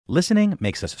Listening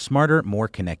makes us smarter, more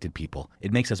connected people.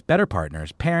 It makes us better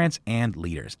partners, parents, and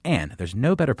leaders. And there's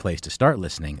no better place to start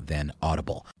listening than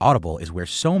Audible. Audible is where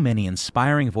so many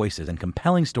inspiring voices and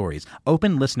compelling stories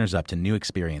open listeners up to new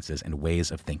experiences and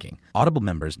ways of thinking. Audible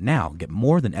members now get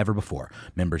more than ever before.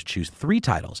 Members choose 3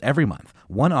 titles every month,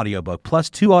 1 audiobook plus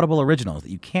 2 Audible originals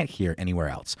that you can't hear anywhere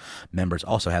else. Members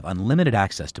also have unlimited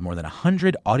access to more than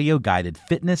 100 audio-guided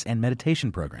fitness and meditation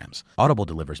programs. Audible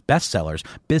delivers bestsellers,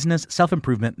 business,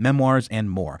 self-improvement, memoirs, and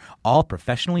more, all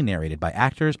professionally narrated by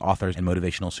actors, authors, and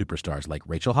motivational superstars like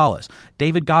Rachel Hollis,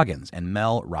 David Goggins, and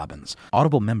Mel Robbins.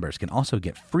 Audible members can also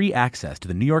get free access to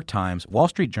the New York Times, Wall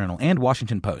Street Journal, and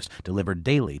Washington Post delivered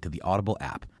daily to the Audible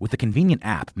app. With the convenient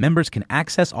app, members can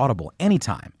access Audible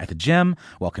anytime, at the gym,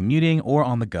 while commuting, or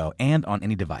on the go, and on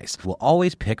any device. We'll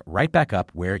always pick right back up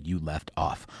where you left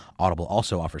off. Audible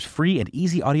also offers free and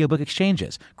easy audiobook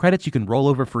exchanges, credits you can roll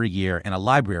over for a year, and a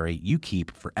library you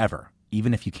keep forever,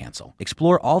 even if you cancel.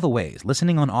 Explore all the ways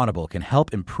listening on Audible can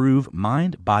help improve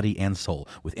mind, body, and soul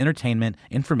with entertainment,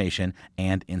 information,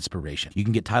 and inspiration. You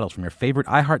can get titles from your favorite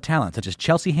iHeart talent such as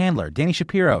Chelsea Handler, Danny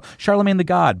Shapiro, Charlemagne the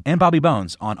God, and Bobby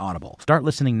Bones on Audible. Start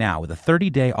listening now with a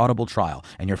 30-day Audible trial,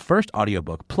 and your first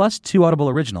audiobook plus 2 Audible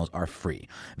originals are free.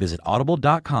 Visit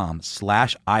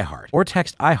audible.com/iHeart or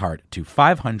text iHeart to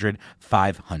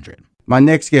 500-500. My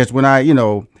next guest, when I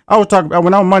was talking about,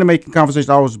 when I'm money making conversation,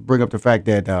 I always bring up the fact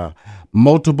that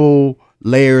multiple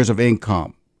layers of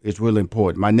income is really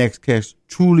important. My next guest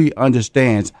truly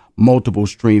understands multiple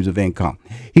streams of income.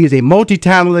 He is a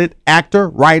multi-talented actor,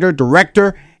 writer,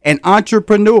 director, and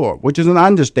entrepreneur, which is an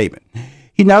understatement.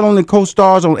 He not only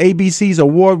co-stars on ABC's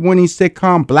award-winning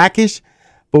sitcom Blackish,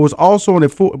 but was also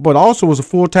was a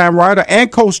full-time writer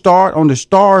and co-starred on the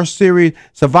Star series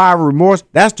Survivor Remorse.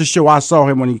 That's the show I saw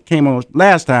him when he came on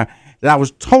last time. That I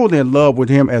was totally in love with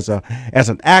him as an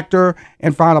actor,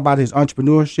 and found out about his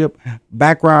entrepreneurship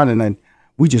background, and then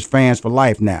we just fans for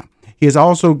life now. He has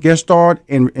also guest starred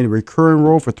in a recurring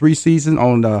role for 3 seasons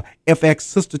on the FX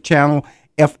sister channel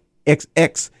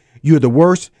FXX. You're the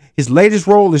Worst. His latest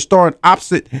role is starring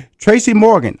opposite Tracy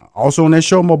Morgan, also on that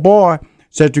show My Boy,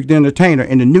 Cedric the Entertainer,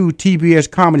 in the new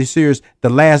TBS comedy series The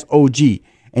Last OG.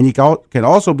 And he can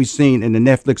also be seen in the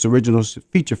Netflix original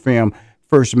feature film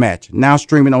First Match, now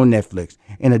streaming on Netflix.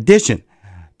 In addition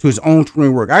to his own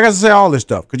touring work, I got to say all this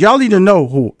stuff because y'all need to know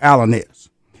who Alan is.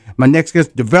 My next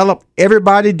guest developed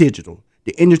Everybody Digital,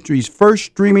 the industry's first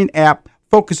streaming app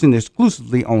focusing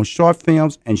exclusively on short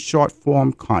films and short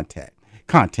form content.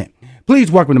 Please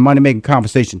welcome to Money Making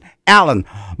Conversation, Alan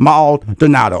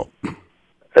Maldonado.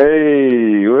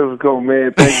 Hey, what's going,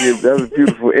 man? Thank you. That was a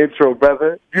beautiful intro,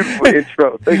 brother. Beautiful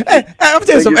intro. Thank you. Hey, I'm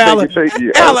telling you, Alan.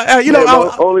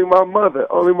 Alan, only my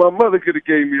mother could have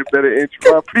gave me a better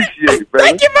intro. I appreciate it, brother.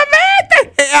 Thank you, my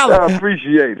man. Hey, Alan. I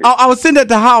appreciate it. I was sitting at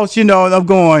the house, and I'm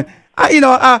going,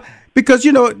 because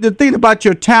the thing about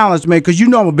your talents, man, because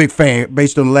I'm a big fan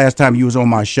based on the last time you was on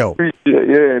my show.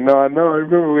 Yeah, no, I know. I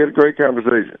remember we had a great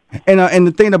conversation. And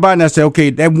the thing about it, I said, okay,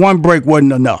 that one break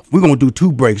wasn't enough. We're going to do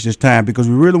 2 breaks this time because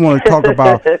we really want to talk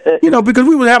about, because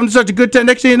we were having such a good time.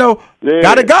 Next thing you know,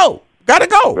 gotta go.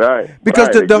 Right. Because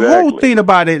the whole thing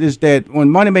about it is that when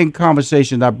Money Making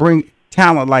Conversations, I bring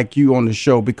talent like you on the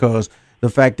show because the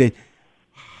fact that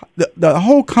the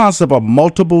whole concept of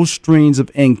multiple streams of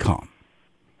income,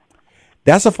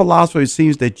 that's a philosophy it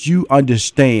seems that you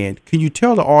understand. Can you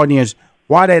tell the audience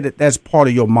why that's part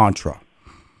of your mantra?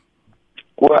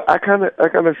 Well, I kind of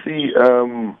see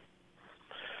the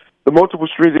multiple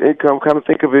streams of income. Kind of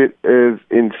think of it as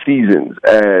in seasons,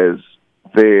 as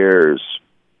there's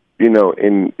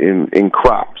in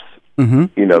crops. Mm-hmm.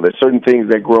 There's certain things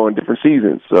that grow in different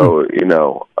seasons. So in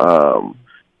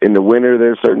the winter,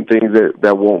 there's certain things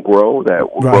that won't grow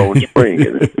that will grow in spring,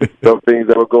 and some things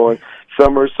that will go in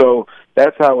summer. So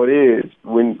that's how it is.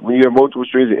 When you have multiple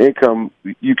streams of income,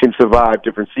 you can survive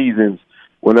different seasons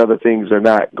when other things are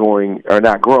not growing.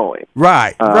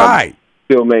 Right.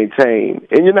 Still maintain.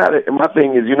 And my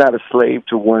thing is, you're not a slave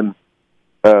to one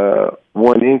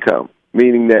income.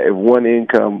 Meaning that if one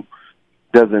income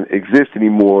doesn't exist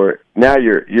anymore, now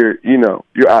you're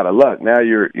out of luck. Now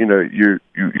you're not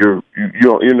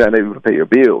able to pay your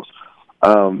bills.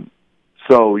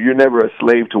 So you're never a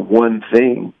slave to one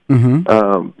thing.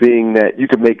 Mm-hmm. Being that you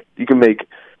can make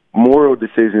moral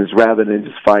decisions rather than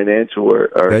just financial or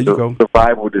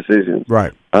survival decisions.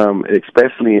 Right.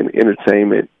 Especially in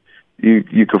entertainment,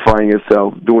 you can find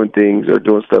yourself doing things or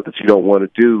doing stuff that you don't want to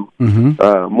do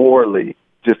morally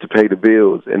just to pay the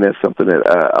bills, and that's something that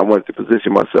I wanted to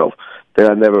position myself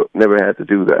that I never had to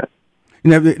do that.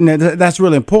 That's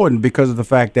really important because of the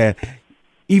fact that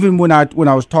even when I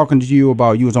was talking to you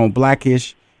about you was on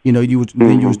Blackish You know,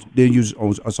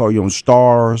 I saw you on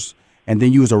Stars, and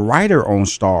then you was a writer on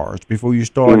Stars before you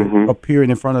started appearing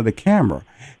in front of the camera.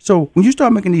 So when you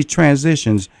start making these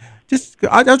transitions,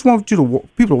 I just want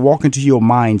people to walk into your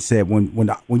mindset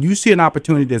when you see an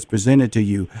opportunity that's presented to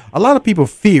you. A lot of people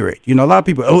fear it. You know, a lot of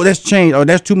people, oh, that's change, or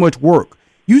that's too much work.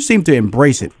 You seem to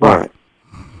embrace it. Why?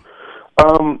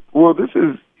 Well, this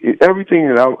is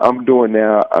everything that I'm doing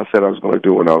now. I said I was going to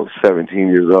do when I was 17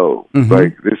 years old.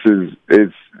 Like this has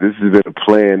been a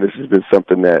plan. This has been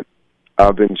something that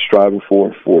I've been striving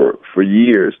for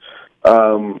years.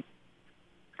 So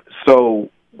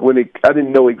I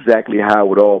didn't know exactly how it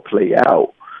would all play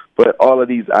out, but all of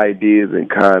these ideas and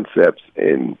concepts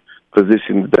and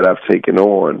positions that I've taken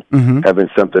on have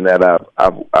been something that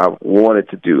I've wanted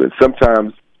to do. And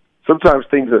sometimes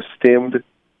things are stemmed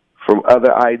from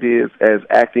other ideas, as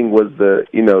acting was the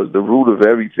root of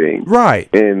everything. Right.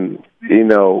 And,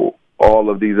 all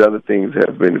of these other things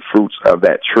have been fruits of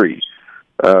that tree.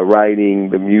 Writing,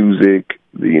 the music,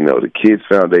 the Kids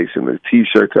Foundation, the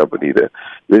T-shirt company, in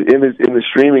the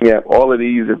streaming app, all of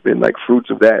these have been like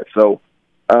fruits of that. So,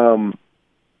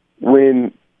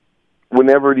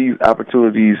 whenever these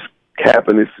opportunities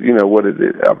happen, it's, what is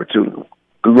it? Opportunity.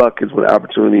 Luck is when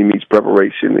opportunity meets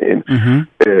preparation, and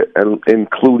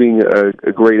including a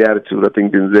great attitude. I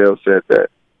think Denzel said that,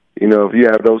 if you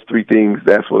have those three things,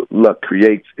 that's what luck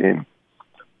creates. And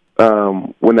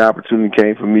when the opportunity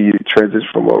came for me to transition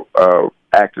from a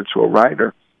actor to a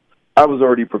writer, I was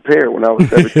already prepared. When I was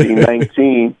 17,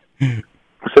 19,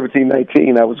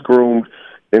 I was groomed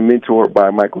and mentored by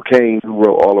Michael Caine, who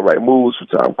wrote All the Right Moves for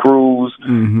Tom Cruise,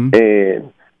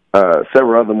 and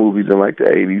several other movies in like the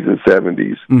 80s and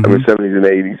 70s. I mean, 70s and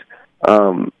 80s.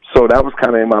 So that was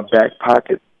kind of in my back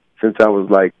pocket since I was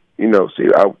like, I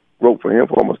wrote for him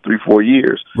for almost 3-4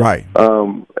 years. Right.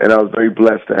 And I was very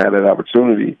blessed to have that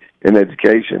opportunity in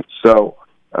education. So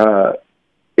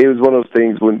it was one of those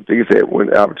things when, like I said, when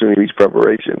the opportunity meets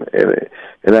preparation.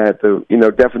 And I had to,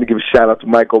 definitely give a shout out to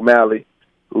Mike O'Malley,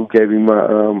 who gave me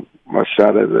my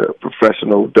shot as a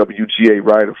professional WGA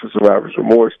writer for Survivor's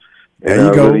Remorse. And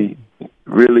there you go.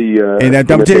 Really. And I'm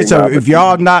telling you something, if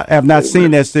y'all have not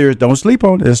seen that series, don't sleep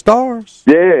on it. It's Stars.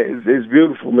 Yeah, it's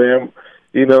beautiful, man.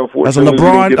 That's a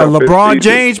LeBron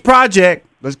James project.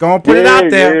 Let's go and put it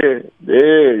out there.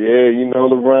 Yeah.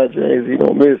 LeBron James, he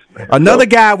don't miss, man. Another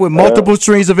guy with multiple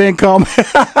streams of income.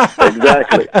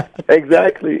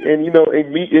 Exactly. And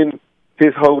in meeting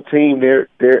his whole team, they're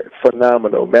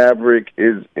phenomenal. Maverick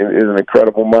is an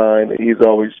incredible mind. He's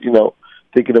always,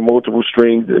 thinking of multiple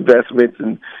streams, investments,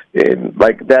 and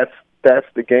like that's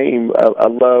the game. I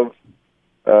love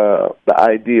the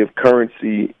idea of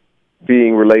currency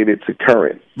being related to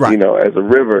current. Right. As a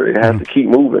river, it has to keep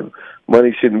moving.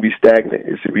 Money shouldn't be stagnant.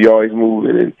 It should be always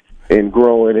moving and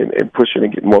growing and pushing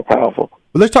and getting more powerful.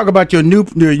 Well, let's talk about your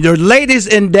latest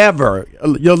endeavor,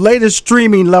 your latest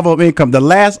streaming level of income, The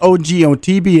Last OG on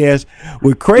TBS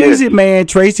with Crazy Man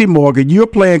Tracy Morgan. You're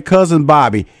playing Cousin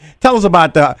Bobby. Tell us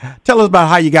about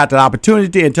how you got that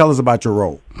opportunity, and tell us about your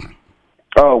role.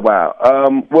 Oh wow!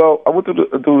 Well, I went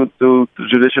through the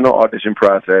traditional audition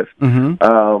process,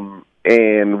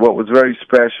 and what was very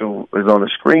special is on the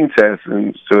screen test.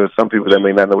 And so, some people that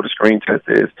may not know what a screen test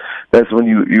is, that's when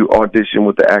you audition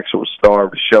with the actual star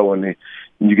of the show, and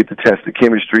you get to test the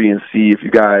chemistry and see if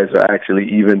you guys are actually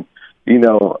even,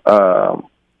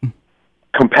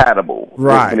 compatible,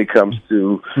 right, when it comes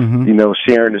to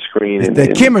sharing the screen and the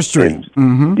chemistry.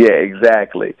 Yeah,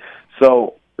 exactly.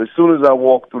 So as soon as I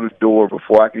walked through the door,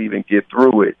 before I could even get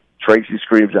through it, Tracy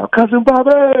screams out, "Cousin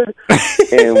Bobby!"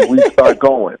 And we start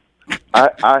going.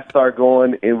 I start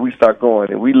going, and we start going,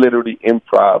 and we literally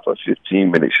improv for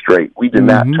 15 minutes straight. We did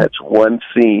not touch one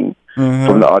scene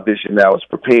from the audition that was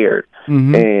prepared,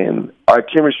 and our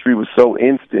chemistry was so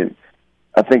instant.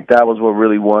 I think that was what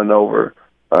really won over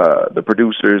the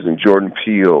producers and Jordan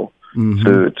Peele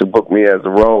to book me as a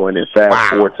role. And then fast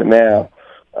forward to now,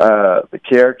 the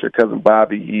character Cousin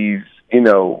Bobby, he's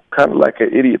kind of like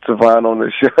an idiot savant on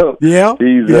the show. Yeah,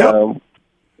 he's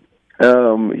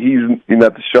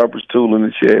not the sharpest tool in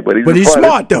the shed, but he's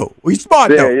smart though. He's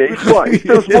smart though. Yeah, he's smart. He's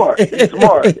still smart. He's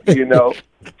smart.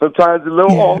 Sometimes a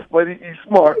little off, but he's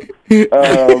smart.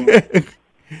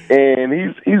 And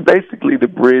he's basically the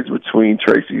bridge between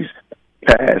Tracy's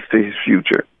past to his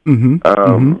future.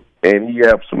 And he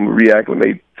helps him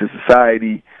reacclimate to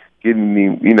society, getting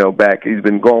him, back. He's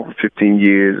been gone for 15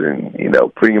 years, and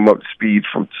putting him up to speed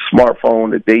from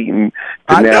smartphone to dating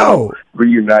to now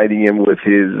reuniting him with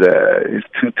his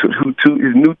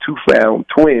new two-found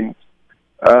twins.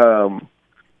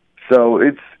 So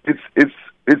it's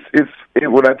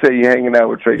when I tell you hanging out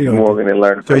with Tracy Morgan and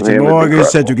learning from him. Tracy Morgan,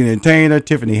 Cedric the Entertainer,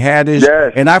 Tiffany Haddish.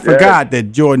 Yes, and I forgot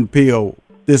that Jordan Peele,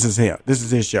 this is him. This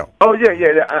is his show. Oh,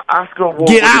 yeah. Oscar Award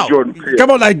Get out. Jordan Peele.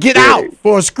 Come on, like, get out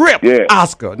for a script,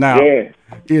 Oscar. Now,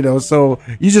 so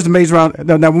you just amazed around.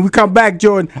 Now, when we come back,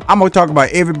 Jordan, I'm going to talk about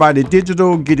Everybody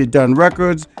Digital, Get It Done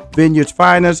Records, Vineyard's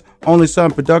Finest, Only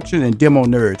Son Production, and Demo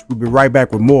Nerds. We'll be right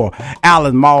back with more.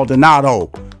 Alan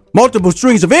Maldonado, Multiple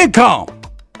Streams of Income.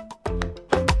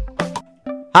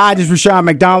 Hi, this is Rushion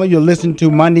McDonald. You're listening to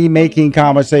Money Making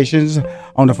Conversations.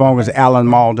 On the phone is Alan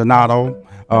Maldonado.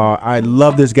 I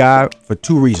love this guy for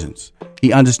two reasons.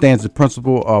 He understands the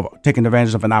principle of taking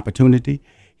advantage of an opportunity.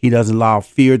 He doesn't allow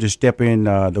fear to step in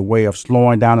the way of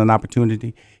slowing down an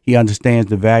opportunity. He understands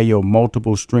the value of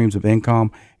multiple streams of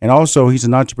income. And also, he's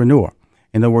an entrepreneur.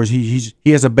 In other words, he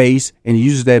has a base, and he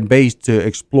uses that base to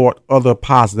exploit other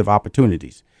positive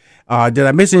opportunities. Did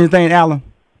I miss anything, Alan?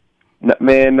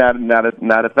 Man, not a thing.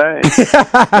 Not a thing.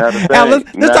 Now,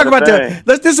 let's talk about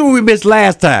this is what we missed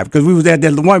last time because we was at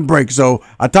that one break. So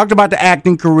I talked about the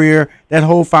acting career, that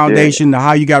whole foundation,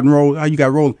 how you got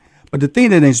enrolled. But the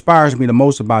thing that inspires me the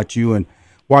most about you and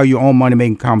why you're on Money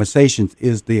Making Conversations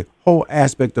is the whole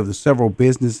aspect of the several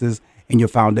businesses in your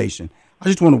foundation. I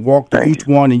just want to walk through each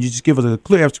one and you just give us a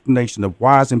clear explanation of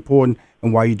why it's important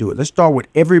and why you do it. Let's start with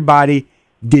Everybody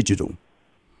Digital.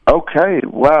 Okay,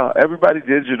 wow. Everybody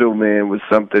Digital, man, was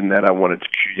something that I wanted to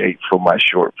create for my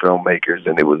short filmmakers,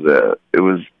 and it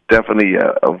was definitely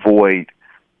a void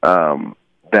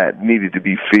that needed to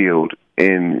be filled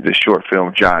in the short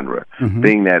film genre,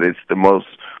 being that it's the most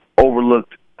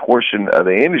overlooked portion of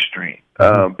the industry,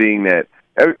 being that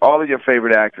all of your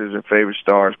favorite actors and favorite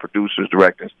stars, producers,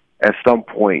 directors, at some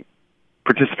point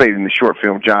participated in the short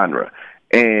film genre.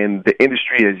 And the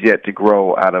industry has yet to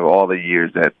grow out of all the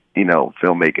years that,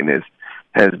 filmmaking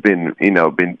has been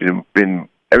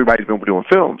everybody's been doing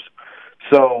films.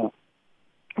 So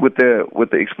with the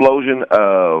explosion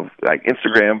of like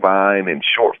Instagram Vine and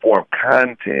short form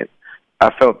content,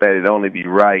 I felt that it'd only be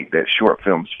right that short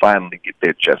films finally get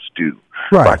their just due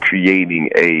by creating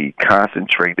a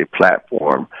concentrated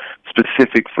platform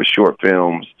specific for short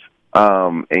films,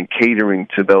 and catering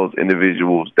to those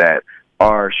individuals that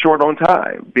are short on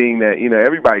time, being that,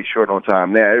 everybody's short on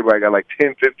time now. Everybody got like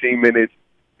 10, 15 minutes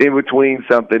in between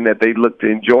something that they look to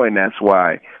enjoy, and that's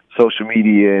why social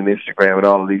media and Instagram and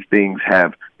all of these things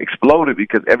have exploded,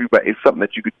 because it's something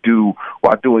that you could do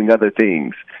while doing other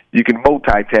things. You can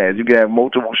multitask. You can have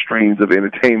multiple streams of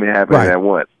entertainment happening at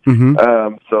once.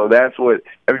 So that's what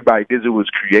Everybody Digital was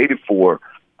created for,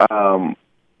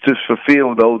 to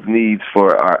fulfill those needs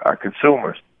for our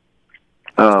consumers.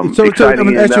 So I'm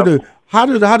going to ask you how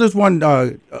does one?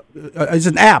 It's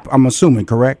an app, I'm assuming,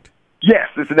 correct? Yes,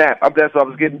 it's an app. That's what I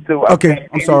was getting to. Okay,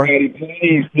 I'm sorry.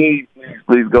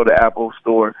 Please go to Apple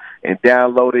Store and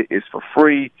download it. It's for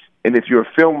free. And if you're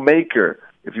a filmmaker,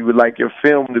 if you would like your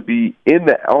film to be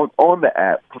on the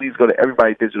app, please go to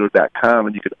everybodydigital.com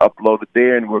and you can upload it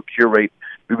there. And we've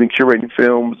been curating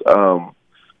films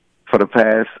for the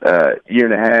past year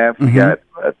and a half. We got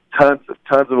tons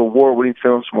of award-winning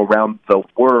films from around the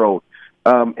world.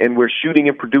 And we're shooting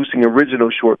and producing original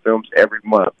short films every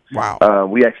month. Wow.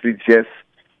 We actually just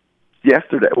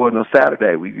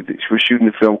Saturday, we're shooting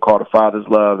a film called A Father's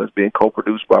Love that's being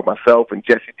co-produced by myself and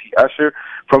Jesse T. Usher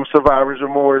from Survivor's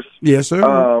Remorse. Yes, sir.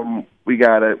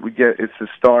 It's a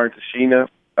star Tashina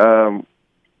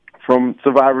from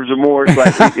Survivor's Remorse.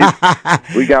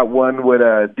 We got one with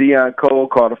Dion Cole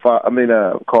called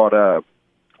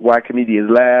Why Comedians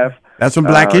Laugh. That's from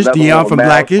Blackish. Dion from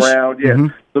Blackish. Brown, yeah.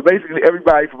 So basically,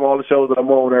 everybody from all the shows that I'm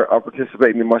on are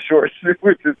participating in my shorts,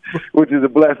 which is a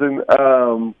blessing.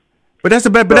 But that's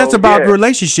about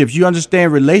relationships. You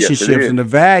understand relationships and the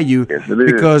value,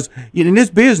 because in this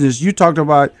business, you talked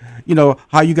about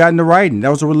how you got into writing. That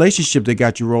was a relationship that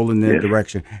got you rolling in that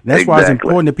direction. And that's why it's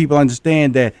important that people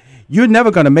understand that you're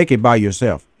never going to make it by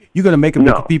yourself. You're going to make it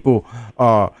with people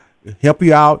help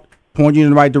you out, point you in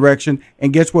the right direction,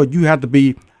 and guess what? You have to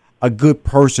be a good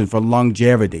person for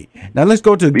longevity. Now let's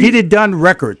go to Get It Done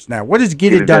Records. Now, what is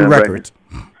Get It Done Records?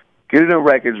 Get It Done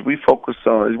Records,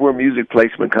 we're a music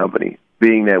placement company,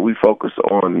 being that we focus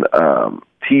on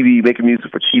TV, making music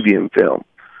for TV and film.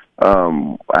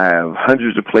 I have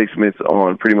hundreds of placements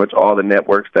on pretty much all the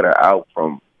networks that are out,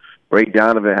 from Ray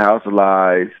Donovan, House of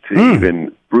Lies, to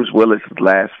even Bruce Willis'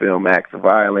 last film, Acts of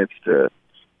Violence, to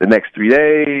The Next 3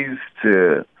 Days,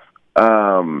 to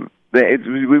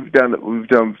we've done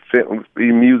film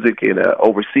music in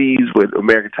overseas with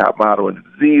American Top Model in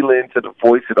New Zealand, to The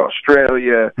Voice in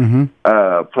Australia,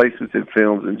 placements in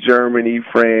films in Germany,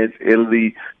 France,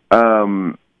 Italy,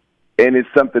 it's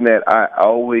something that I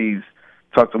always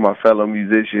talk to my fellow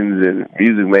musicians and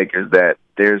music makers that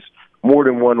there's more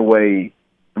than one way,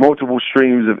 multiple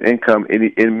streams of income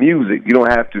in music. You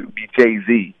don't have to be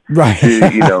Jay-Z right.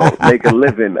 to, make a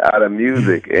living out of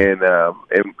music. And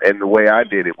the way I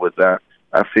did it was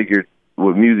I figured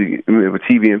with music, with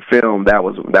TV and film, that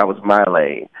was my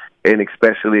lane. And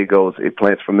especially it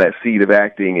plants from that seed of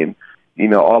acting. And,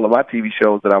 all of my TV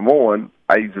shows that I'm on,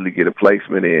 I usually get a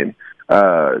placement in,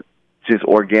 just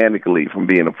organically from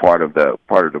being a part of the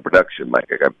production. Like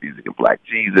I got music in Black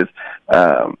Jesus.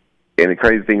 And the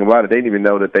crazy thing about it, they didn't even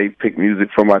know that they picked music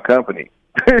for my company.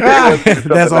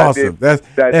 That's awesome. I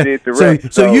did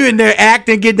direct. So you're in there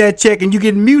acting, getting that check, and you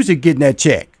getting music, getting that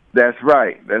check. That's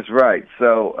right.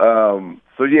 So,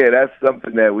 yeah, that's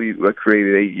something that we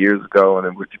created 8 years ago, and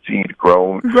then we continue to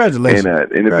grow. Congratulations. And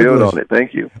to build on it.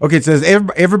 Thank you. Okay, it says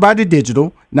everybody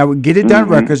digital. Now we get it done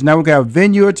records. Now we got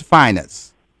Vineyard's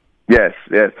Finest. Yes.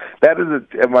 That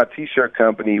is my T-shirt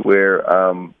company where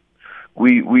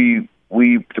we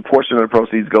the portion of the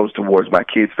proceeds goes towards my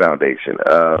kids' foundation,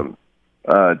 Demo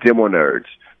Nerds,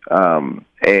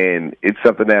 and it's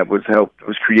something that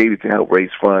was created to help raise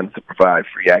funds to provide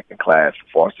free acting class for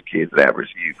foster kids and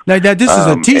average youth. Now this is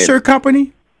a T-shirt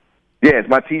company. Yeah, it's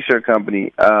my T-shirt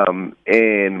company,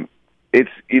 and it's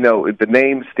the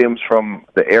name stems from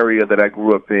the area that I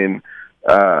grew up in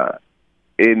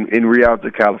Rialto,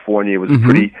 California. It was a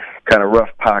pretty kind of rough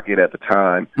pocket at the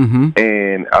time,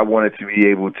 and I wanted to be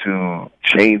able to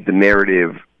change the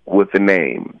narrative with the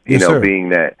name, being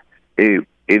that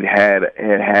it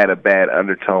had a bad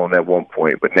undertone at one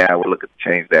point, but now we're looking to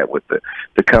change that with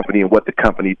the company and what the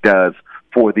company does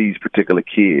for these particular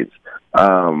kids.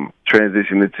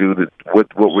 Transition into what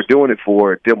we're doing it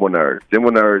for, Demo Nerds. Demo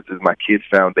Nerds is my kids'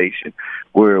 foundation,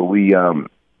 where we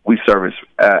service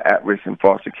at-risk and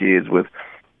foster kids with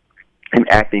an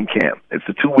acting camp. It's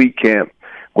a 2-week camp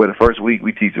where the first week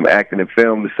we teach them acting and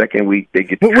film. The second week they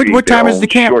get to create what time their is the own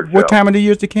camp? short What film. time of the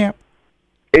year is the camp?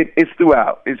 It's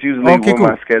throughout. It's usually when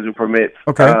my schedule permits.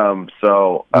 Okay.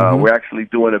 We're actually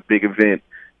doing a big event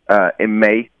in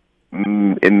May.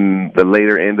 In the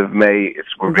later end of May,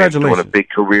 we're doing a big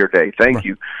career day. Thank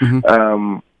you.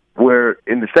 Where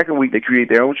in the second week they create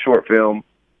their own short film,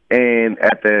 and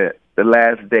at the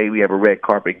last day we have a red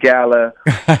carpet gala.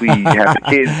 We have the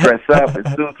kids dress up in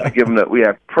suits. We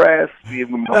have press. We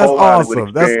give them a whole lot of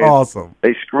experience. That's awesome.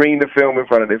 They screen the film in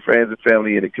front of their friends and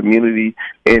family in the community,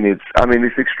 and it's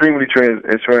extremely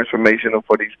transformational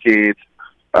for these kids.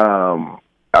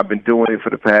 I've been doing it for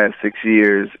the past 6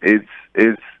 years.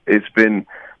 It's been,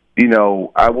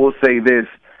 I will say this: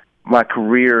 my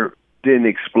career didn't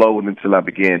explode until I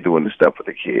began doing the stuff for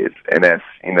the kids, and that's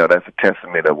a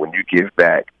testament of when you give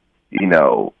back.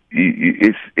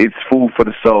 It's food for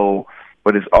the soul,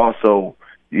 but it's also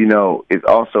one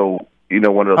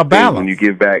of those things when you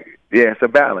give back. Yeah, it's a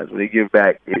balance. When you give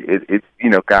back, it's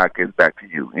God gives back to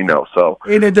you. So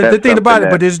and the thing about it,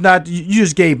 but it's not. You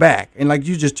just gave back, and like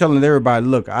you just telling everybody,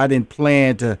 look, I didn't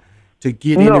plan to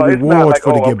get any rewards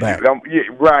for the give back.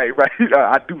 Right.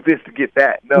 I do this to get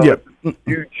that. No,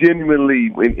 you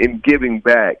genuinely in giving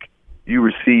back, you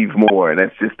receive more, and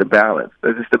that's just the balance.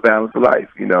 That's just the balance of life,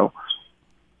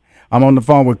 I'm on the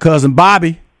phone with Cousin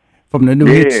Bobby from the new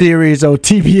hit series on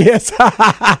TBS.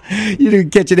 You can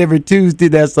catch it every Tuesday.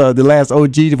 That's The Last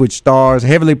OG, which stars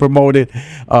heavily promoted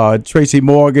Tracy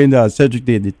Morgan, Cedric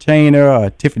the Entertainer,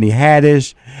 Tiffany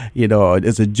Haddish.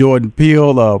 It's a Jordan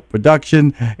Peele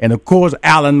production, and of course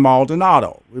Alan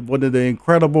Maldonado, one of the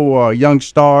incredible young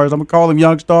stars. I'm gonna call him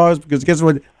young stars because guess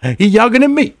what? He's younger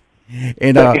than me.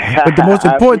 And but the most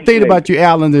important thing about you,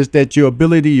 Alan, is that your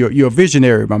ability. You're a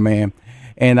visionary, my man.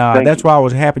 And that's why I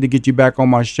was happy to get you back on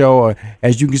my show.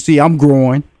 As you can see, I'm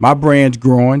growing. My brand's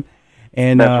growing.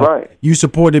 And that's right. You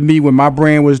supported me when my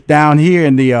brand was down here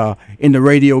in the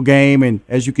radio game. And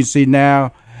as you can see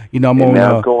now, I'm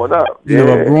on going up.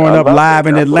 Growing up live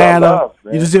in Atlanta.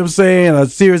 You see what I'm saying?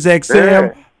 Sirius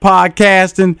XM,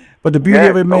 podcasting. But the beauty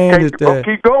of it, man, is that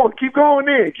keep going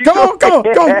there. Go.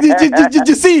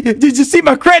 Did you see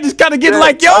my credits kind of getting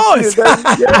like yours?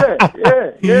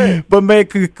 Yeah. But man,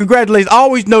 congratulations. I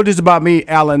always know this about me,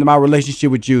 Alan, and my relationship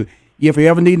with you. If you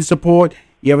ever need support,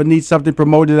 you ever need something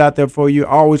promoted out there for you,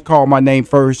 always call my name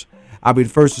first. I'll be the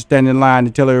first to stand in line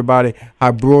and tell everybody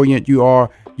how brilliant you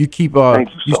are. You keep you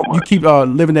keep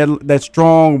living that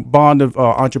strong bond of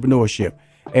entrepreneurship,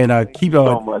 and keep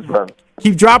so much, brother.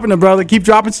 Keep dropping them, brother. Keep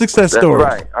dropping success That's stories.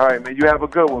 right. All right, man. You have a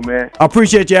good one, man. I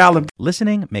appreciate you, Alan.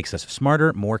 Listening makes us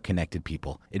smarter, more connected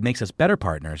people. It makes us better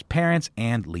partners, parents,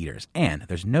 and leaders. And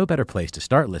there's no better place to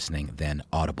start listening than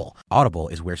Audible. Audible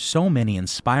is where so many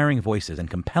inspiring voices and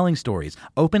compelling stories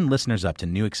open listeners up to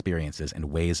new experiences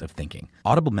and ways of thinking.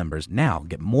 Audible members now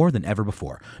get more than ever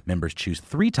before. Members choose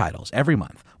 3 titles every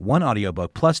month, 1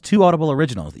 audiobook plus 2 Audible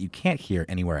originals that you can't hear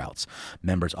anywhere else.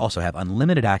 Members also have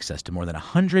unlimited access to more than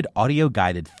 100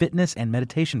 audio-guided fitness and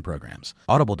meditation programs.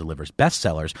 Audible delivers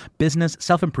bestsellers, business,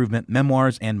 self-improvement,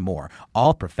 memoirs, and more,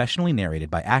 all professionally narrated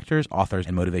by actors, authors,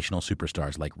 and motivational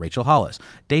superstars like Rachel Hollis,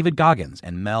 David Goggins,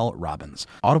 and Mel Robbins.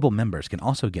 Audible members can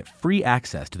also get free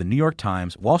access to the New York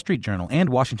Times, Wall Street Journal, and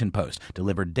Washington Post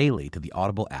delivered daily to the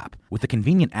Audible app. With the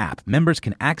convenient app, members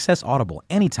can access Audible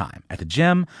anytime, at the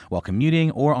gym, while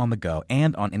commuting, or on the go,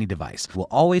 and on any device. We'll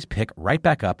always pick right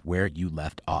back up where you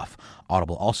left off.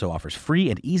 Audible also offers free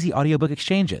and easy audiobook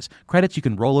exchanges, credits you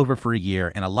can roll over for a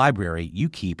year, and a library you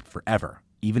keep forever,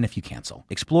 even if you cancel.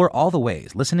 Explore all the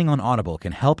ways listening on Audible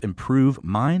can help improve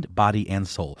mind, body, and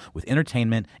soul with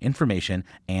entertainment, information,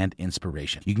 and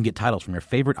inspiration. You can get titles from your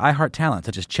favorite iHeart talent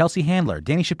such as Chelsea Handler,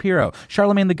 Danny Shapiro,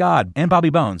 Charlemagne the God, and Bobby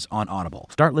Bones on Audible.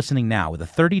 Start listening now with a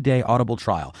 30-day Audible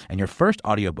trial, and your first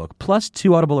audiobook plus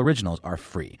 2 Audible originals are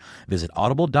free. Visit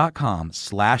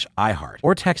audible.com/iHeart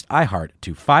or text iHeart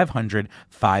to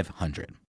 500-500.